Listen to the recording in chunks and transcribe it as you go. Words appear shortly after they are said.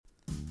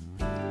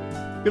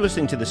You're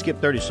listening to the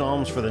Skip 30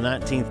 Psalms for the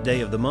 19th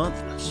day of the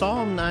month,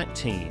 Psalm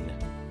 19.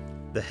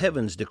 The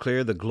heavens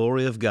declare the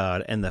glory of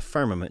God, and the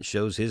firmament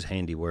shows his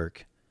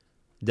handiwork.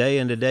 Day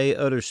unto day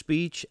utters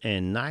speech,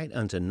 and night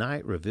unto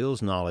night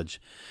reveals knowledge.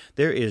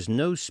 There is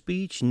no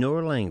speech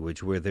nor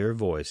language where their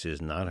voice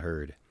is not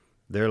heard.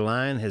 Their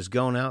line has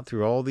gone out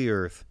through all the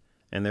earth,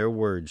 and their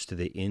words to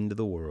the end of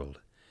the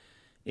world.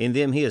 In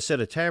them he has set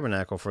a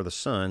tabernacle for the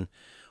sun,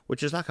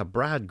 which is like a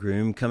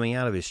bridegroom coming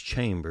out of his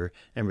chamber,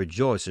 and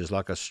rejoices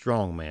like a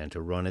strong man to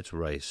run its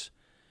race.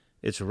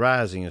 Its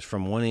rising is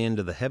from one end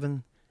of the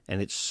heaven,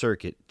 and its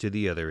circuit to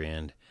the other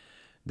end.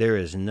 There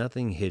is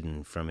nothing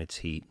hidden from its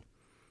heat.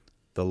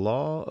 The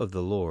law of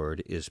the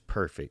Lord is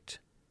perfect,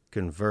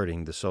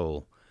 converting the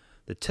soul.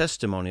 The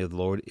testimony of the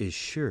Lord is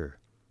sure,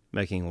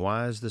 making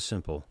wise the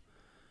simple.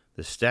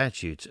 The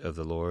statutes of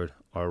the Lord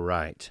are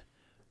right,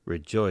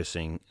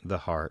 rejoicing the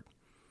heart.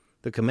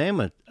 The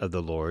commandment of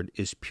the Lord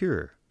is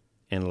pure,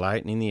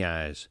 enlightening the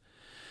eyes.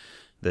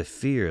 The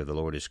fear of the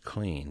Lord is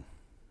clean,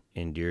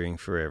 enduring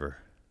forever.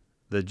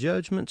 The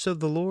judgments of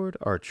the Lord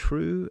are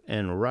true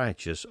and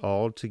righteous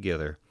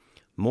altogether.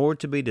 More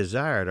to be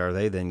desired are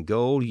they than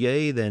gold,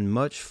 yea, than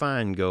much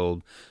fine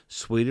gold,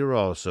 sweeter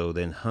also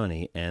than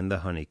honey and the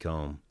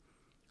honeycomb.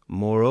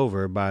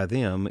 Moreover, by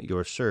them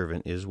your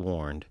servant is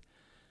warned,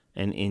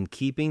 and in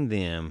keeping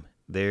them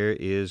there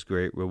is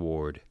great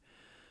reward.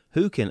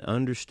 Who can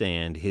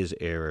understand his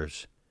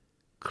errors?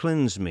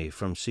 Cleanse me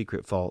from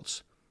secret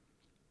faults.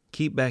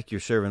 Keep back your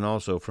servant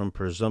also from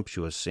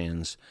presumptuous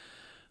sins.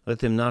 Let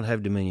them not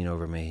have dominion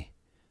over me.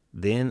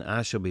 Then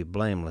I shall be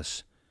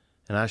blameless,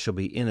 and I shall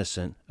be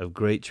innocent of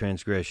great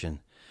transgression.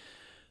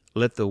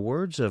 Let the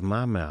words of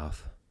my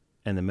mouth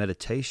and the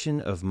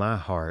meditation of my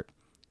heart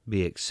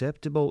be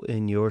acceptable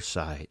in your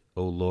sight,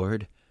 O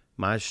Lord,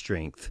 my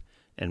strength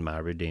and my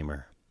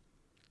Redeemer.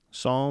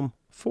 Psalm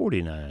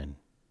 49.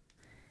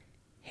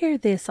 Hear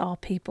this, all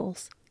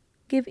peoples.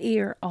 Give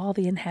ear, all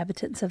the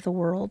inhabitants of the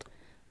world,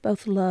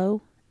 both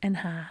low and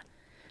high,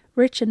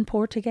 rich and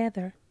poor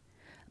together.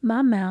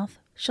 My mouth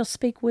shall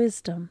speak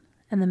wisdom,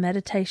 and the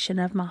meditation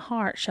of my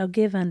heart shall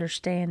give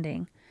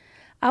understanding.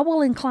 I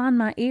will incline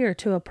my ear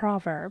to a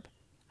proverb.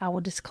 I will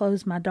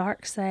disclose my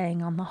dark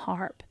saying on the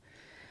harp.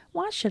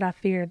 Why should I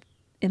fear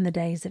in the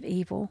days of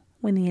evil,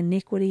 when the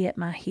iniquity at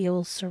my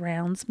heels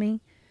surrounds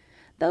me?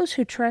 Those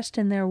who trust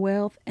in their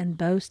wealth and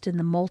boast in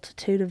the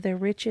multitude of their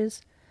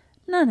riches,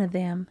 none of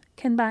them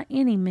can by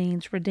any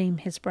means redeem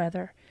his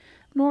brother,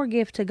 nor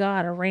give to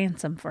God a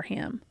ransom for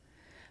him.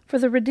 For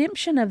the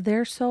redemption of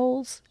their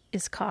souls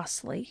is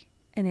costly,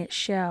 and it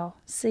shall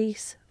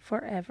cease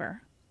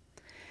forever.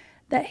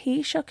 That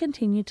he shall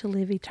continue to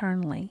live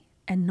eternally,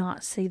 and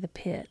not see the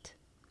pit.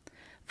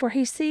 For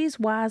he sees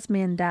wise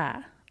men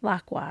die,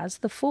 likewise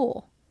the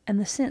fool and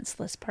the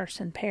senseless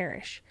person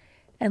perish,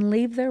 and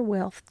leave their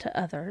wealth to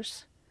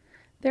others.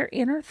 Their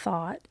inner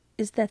thought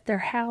is that their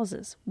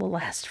houses will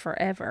last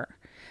forever,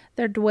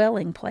 their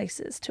dwelling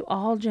places to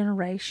all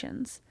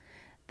generations.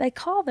 They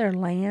call their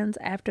lands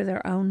after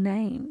their own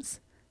names.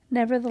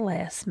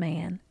 Nevertheless,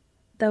 man,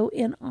 though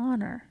in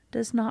honor,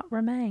 does not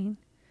remain.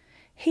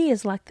 He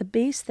is like the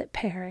beasts that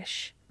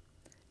perish.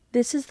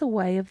 This is the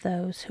way of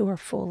those who are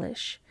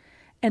foolish,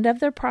 and of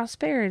their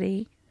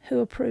prosperity who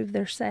approve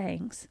their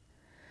sayings.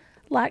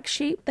 Like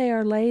sheep they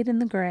are laid in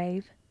the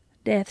grave,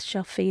 death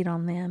shall feed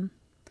on them.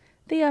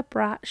 The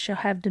upright shall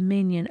have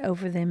dominion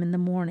over them in the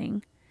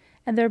morning,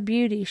 and their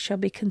beauty shall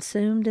be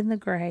consumed in the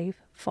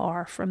grave,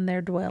 far from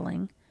their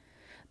dwelling.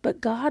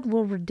 But God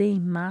will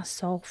redeem my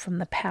soul from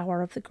the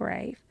power of the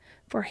grave,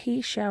 for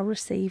he shall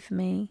receive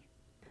me.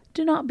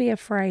 Do not be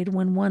afraid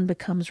when one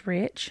becomes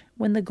rich,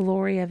 when the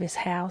glory of his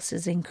house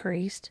is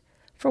increased.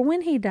 For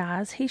when he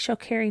dies, he shall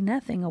carry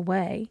nothing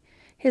away.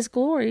 His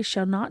glory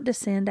shall not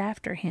descend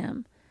after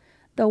him.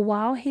 Though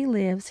while he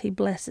lives he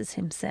blesses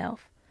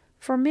himself.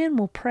 For men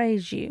will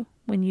praise you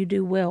when you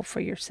do well for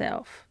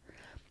yourself.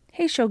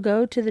 He shall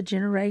go to the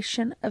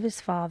generation of his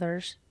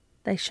fathers.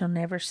 They shall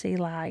never see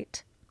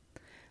light.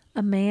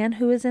 A man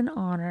who is in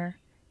honor,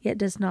 yet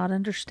does not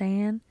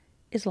understand,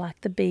 is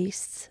like the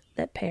beasts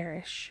that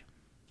perish.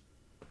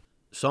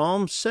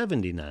 Psalm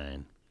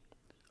 79.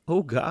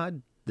 O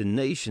God, the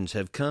nations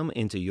have come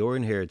into your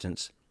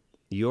inheritance.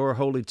 Your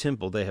holy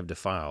temple they have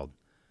defiled.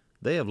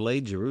 They have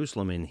laid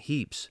Jerusalem in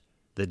heaps.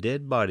 The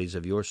dead bodies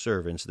of your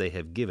servants they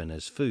have given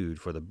as food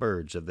for the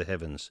birds of the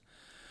heavens.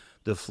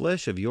 The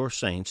flesh of your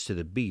saints to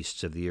the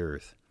beasts of the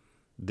earth.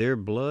 Their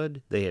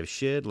blood they have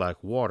shed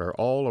like water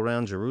all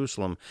around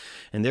Jerusalem,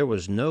 and there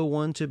was no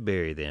one to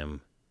bury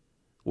them.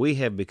 We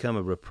have become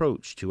a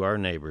reproach to our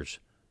neighbors,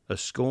 a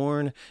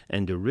scorn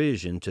and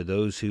derision to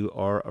those who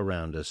are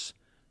around us.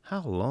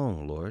 How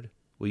long, Lord?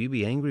 Will you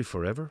be angry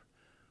forever?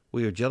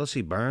 Will your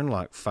jealousy burn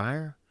like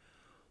fire?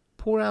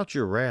 Pour out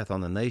your wrath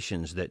on the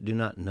nations that do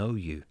not know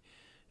you,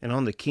 and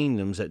on the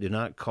kingdoms that do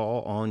not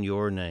call on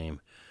your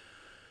name.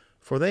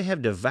 For they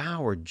have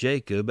devoured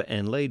Jacob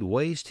and laid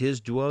waste his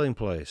dwelling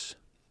place.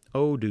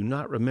 Oh, do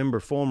not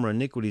remember former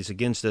iniquities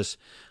against us.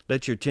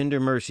 Let your tender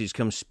mercies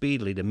come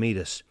speedily to meet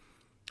us,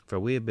 for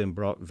we have been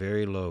brought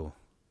very low.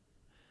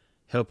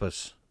 Help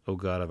us, O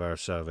God of our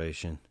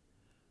salvation,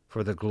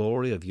 for the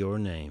glory of your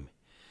name,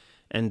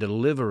 and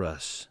deliver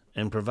us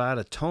and provide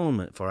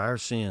atonement for our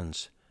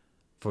sins,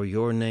 for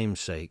your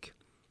name's sake.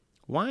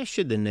 Why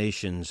should the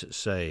nations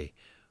say,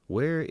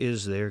 where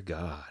is their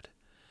God?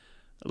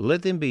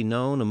 Let them be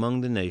known among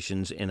the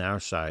nations in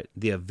our sight,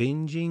 the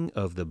avenging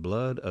of the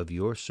blood of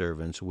your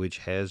servants which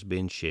has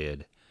been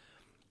shed.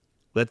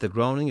 Let the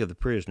groaning of the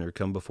prisoner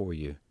come before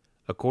you.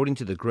 According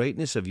to the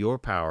greatness of your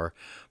power,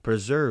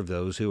 preserve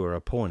those who are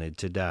appointed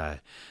to die,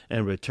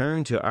 and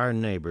return to our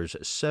neighbors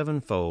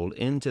sevenfold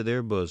into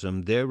their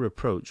bosom their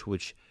reproach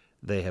which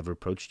they have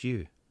reproached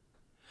you.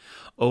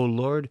 O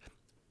Lord,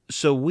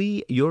 so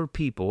we, your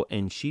people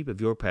and sheep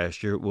of your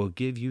pasture, will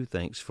give you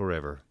thanks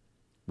forever.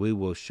 We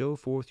will show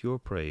forth your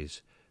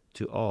praise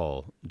to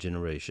all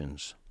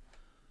generations.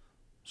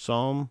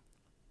 Psalm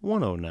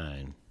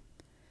 109.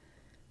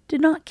 Do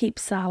not keep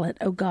silent,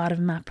 O God of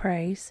my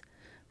praise,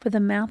 for the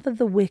mouth of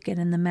the wicked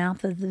and the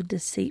mouth of the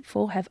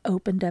deceitful have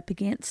opened up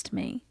against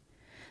me.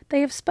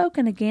 They have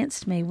spoken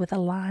against me with a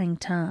lying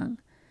tongue.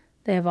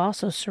 They have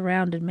also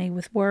surrounded me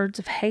with words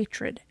of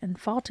hatred and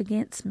fought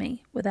against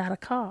me without a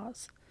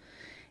cause.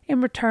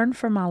 In return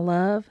for my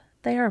love,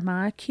 they are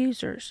my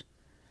accusers,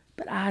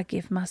 but I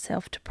give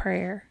myself to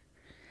prayer.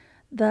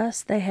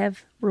 Thus they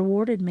have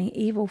rewarded me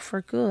evil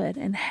for good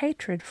and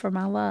hatred for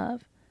my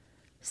love.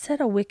 Set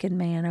a wicked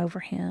man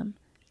over him,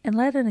 and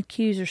let an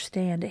accuser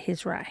stand at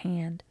his right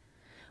hand.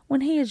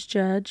 When he is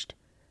judged,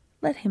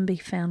 let him be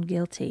found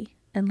guilty,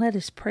 and let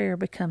his prayer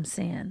become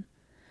sin.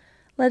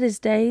 Let his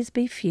days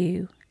be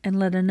few, and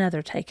let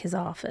another take his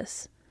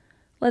office.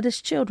 Let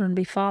his children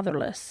be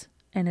fatherless,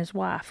 and his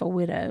wife a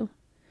widow.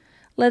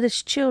 Let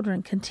his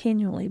children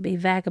continually be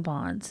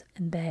vagabonds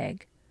and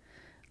beg.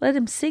 Let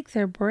him seek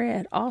their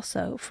bread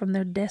also from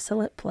their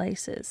desolate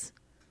places.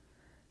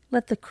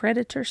 Let the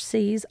creditor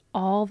seize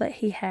all that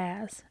he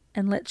has,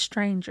 and let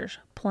strangers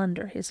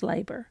plunder his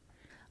labor.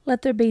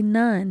 Let there be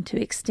none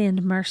to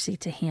extend mercy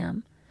to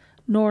him,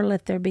 nor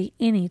let there be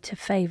any to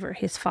favor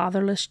his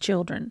fatherless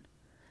children.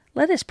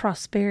 Let his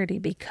prosperity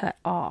be cut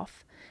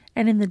off,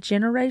 and in the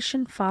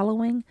generation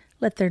following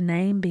let their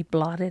name be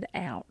blotted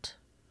out.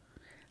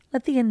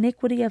 Let the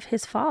iniquity of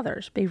his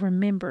fathers be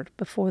remembered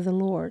before the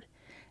Lord,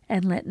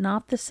 and let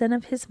not the sin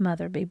of his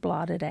mother be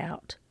blotted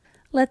out.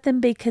 Let them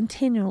be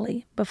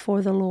continually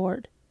before the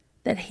Lord,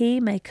 that he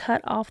may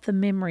cut off the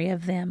memory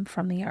of them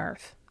from the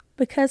earth.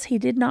 Because he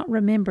did not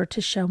remember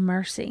to show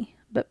mercy,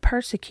 but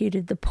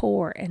persecuted the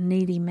poor and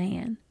needy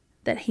man,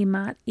 that he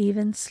might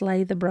even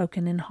slay the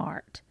broken in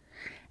heart.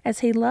 As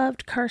he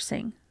loved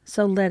cursing,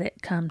 so let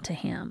it come to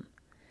him.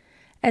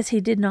 As he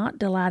did not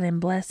delight in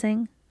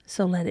blessing,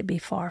 so let it be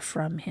far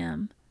from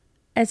him.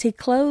 As he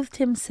clothed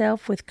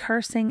himself with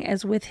cursing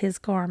as with his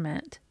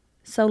garment,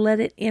 so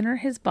let it enter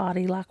his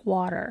body like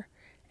water,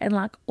 and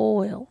like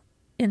oil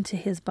into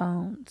his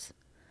bones.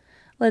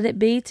 Let it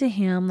be to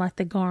him like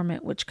the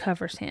garment which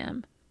covers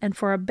him, and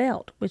for a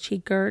belt which he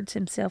girds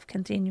himself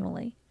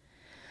continually.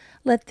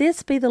 Let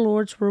this be the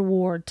Lord's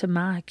reward to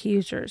my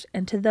accusers,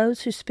 and to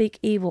those who speak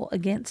evil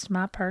against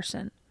my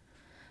person.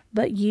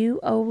 But you,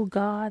 O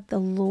God, the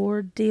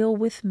Lord, deal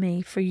with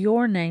me for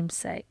your name's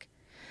sake.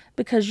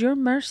 Because your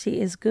mercy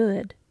is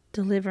good,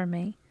 deliver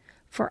me,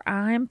 for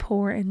I am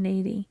poor and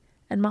needy,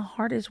 and my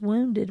heart is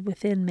wounded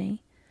within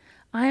me.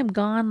 I am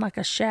gone like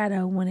a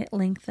shadow when it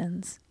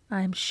lengthens.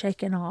 I am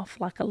shaken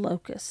off like a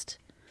locust.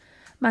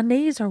 My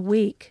knees are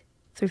weak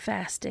through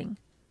fasting,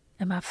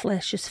 and my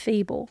flesh is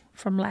feeble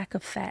from lack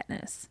of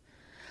fatness.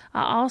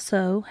 I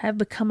also have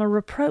become a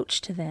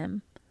reproach to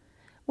them.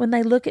 When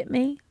they look at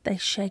me, they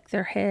shake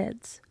their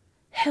heads.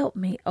 Help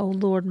me, O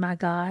Lord my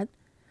God.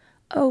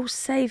 O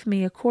save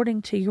me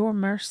according to your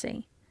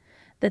mercy,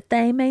 that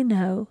they may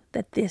know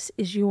that this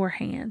is your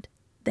hand,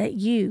 that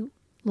you,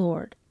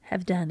 Lord,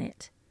 have done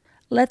it.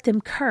 Let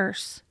them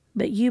curse,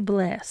 but you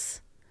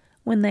bless.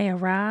 When they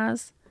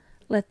arise,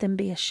 let them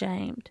be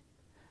ashamed,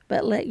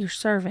 but let your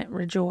servant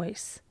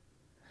rejoice.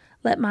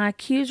 Let my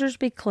accusers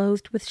be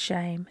clothed with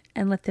shame,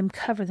 and let them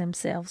cover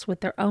themselves with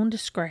their own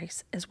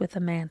disgrace as with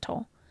a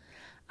mantle.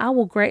 I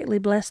will greatly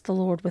bless the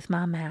Lord with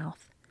my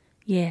mouth.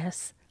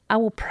 Yes, I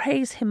will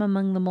praise him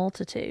among the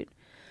multitude,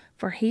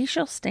 for he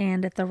shall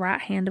stand at the right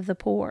hand of the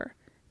poor,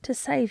 to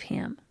save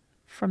him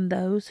from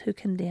those who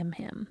condemn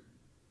him.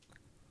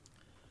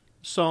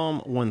 Psalm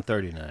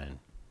 139.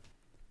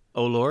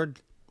 O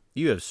Lord,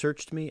 you have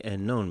searched me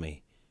and known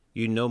me.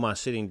 You know my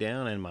sitting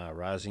down and my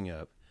rising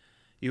up.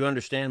 You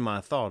understand my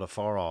thought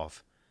afar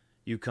off.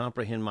 You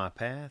comprehend my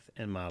path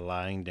and my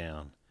lying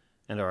down,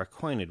 and are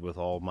acquainted with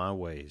all my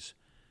ways.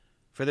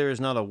 For there is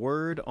not a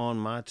word on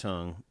my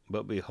tongue,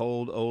 but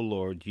behold, O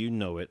Lord, you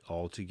know it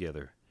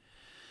altogether.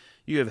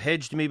 You have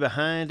hedged me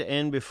behind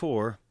and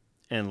before,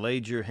 and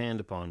laid your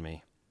hand upon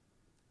me.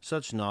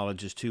 Such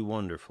knowledge is too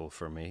wonderful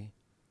for me.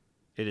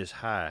 It is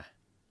high.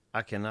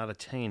 I cannot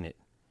attain it.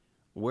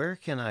 Where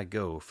can I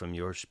go from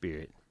your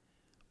spirit?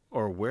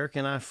 Or where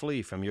can I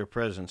flee from your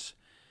presence?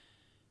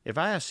 If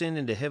I ascend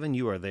into heaven,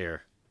 you are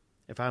there.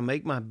 If I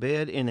make my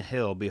bed in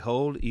hell,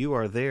 behold, you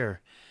are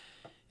there.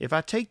 If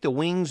I take the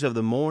wings of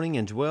the morning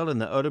and dwell in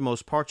the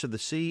uttermost parts of the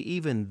sea,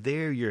 even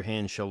there your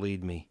hand shall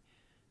lead me,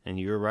 and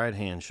your right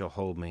hand shall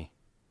hold me.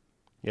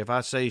 If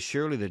I say,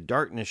 surely the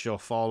darkness shall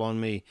fall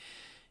on me,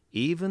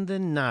 even the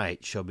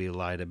night shall be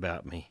light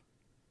about me.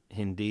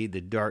 Indeed,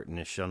 the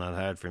darkness shall not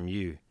hide from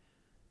you,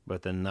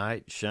 but the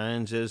night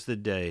shines as the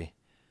day.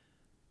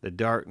 The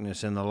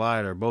darkness and the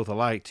light are both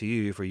alike to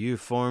you, for you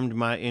formed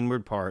my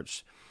inward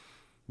parts.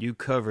 You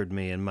covered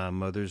me in my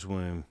mother's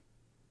womb.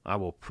 I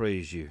will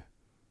praise you,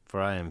 for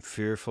I am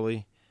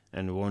fearfully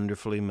and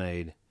wonderfully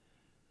made.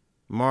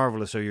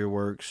 Marvelous are your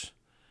works,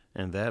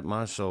 and that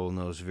my soul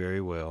knows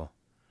very well.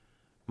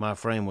 My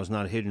frame was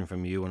not hidden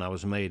from you when I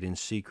was made in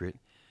secret,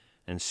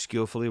 and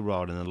skillfully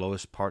wrought in the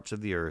lowest parts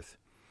of the earth.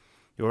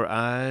 Your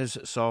eyes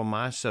saw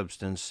my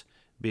substance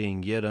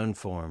being yet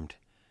unformed,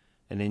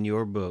 and in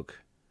your book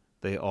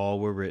they all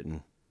were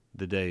written,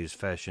 the days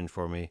fashioned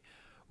for me,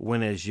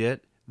 when as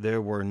yet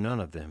there were none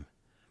of them.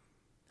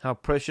 How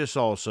precious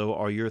also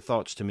are your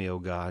thoughts to me, O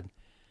God!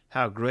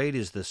 How great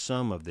is the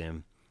sum of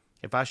them!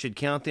 If I should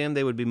count them,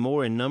 they would be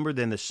more in number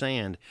than the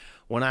sand.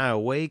 When I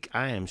awake,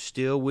 I am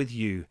still with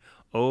you.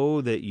 Oh,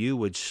 that you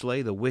would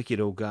slay the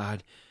wicked, O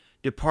God!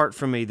 Depart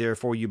from me,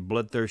 therefore, you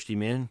bloodthirsty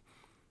men,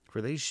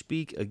 for they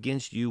speak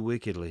against you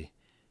wickedly.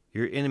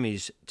 Your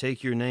enemies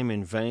take your name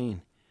in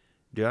vain.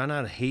 Do I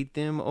not hate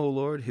them, O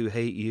Lord, who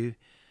hate you?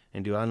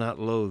 And do I not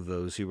loathe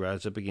those who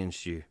rise up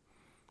against you?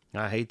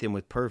 I hate them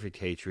with perfect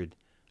hatred.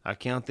 I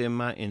count them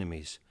my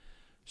enemies.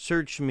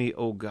 Search me,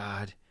 O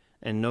God,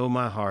 and know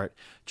my heart.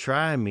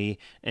 Try me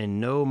and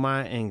know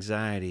my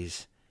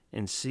anxieties,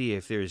 and see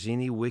if there is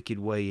any wicked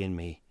way in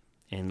me,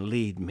 and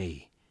lead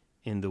me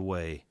in the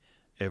way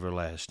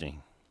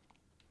everlasting.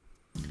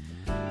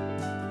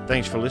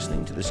 Thanks for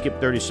listening to the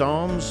Skip 30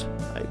 Psalms.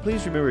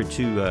 Please remember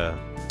to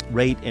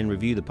rate and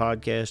review the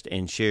podcast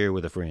and share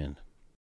with a friend.